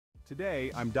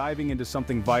Today, I'm diving into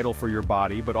something vital for your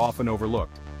body but often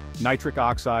overlooked. Nitric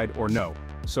oxide or no.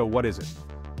 So what is it?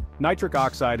 Nitric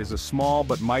oxide is a small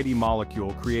but mighty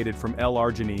molecule created from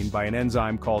L-arginine by an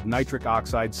enzyme called nitric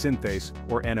oxide synthase,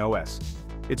 or NOS.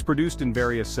 It's produced in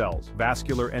various cells: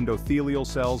 vascular endothelial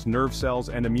cells, nerve cells,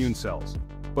 and immune cells.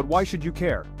 But why should you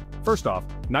care? First off,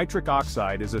 nitric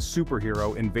oxide is a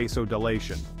superhero in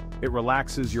vasodilation. It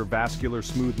relaxes your vascular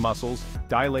smooth muscles,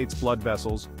 dilates blood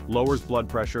vessels, lowers blood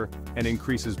pressure, and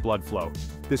increases blood flow.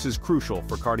 This is crucial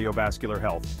for cardiovascular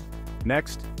health.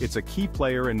 Next, it's a key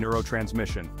player in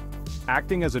neurotransmission.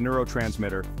 Acting as a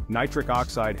neurotransmitter, nitric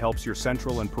oxide helps your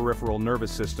central and peripheral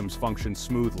nervous systems function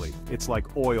smoothly. It's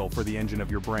like oil for the engine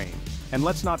of your brain. And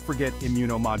let's not forget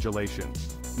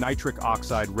immunomodulation. Nitric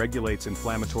oxide regulates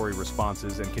inflammatory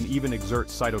responses and can even exert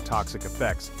cytotoxic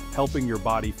effects, helping your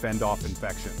body fend off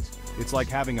infections. It's like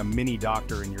having a mini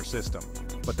doctor in your system.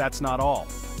 But that's not all.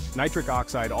 Nitric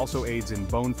oxide also aids in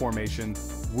bone formation,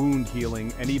 wound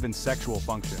healing, and even sexual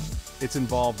function. It's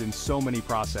involved in so many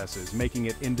processes, making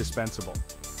it indispensable.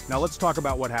 Now let's talk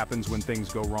about what happens when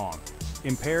things go wrong.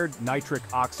 Impaired nitric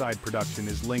oxide production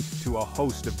is linked to a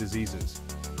host of diseases: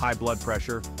 high blood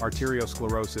pressure,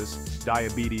 arteriosclerosis,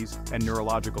 diabetes, and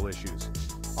neurological issues.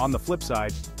 On the flip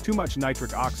side, too much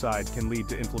nitric oxide can lead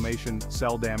to inflammation,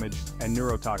 cell damage, and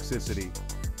neurotoxicity.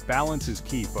 Balance is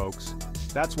key, folks.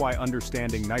 That's why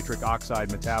understanding nitric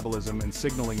oxide metabolism and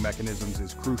signaling mechanisms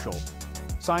is crucial.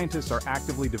 Scientists are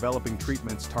actively developing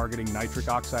treatments targeting nitric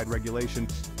oxide regulation,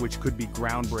 which could be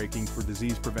groundbreaking for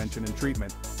disease prevention and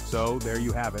treatment. So, there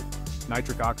you have it.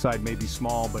 Nitric oxide may be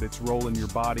small, but its role in your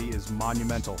body is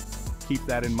monumental. Keep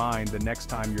that in mind the next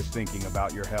time you're thinking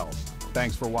about your health.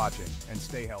 Thanks for watching, and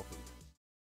stay healthy.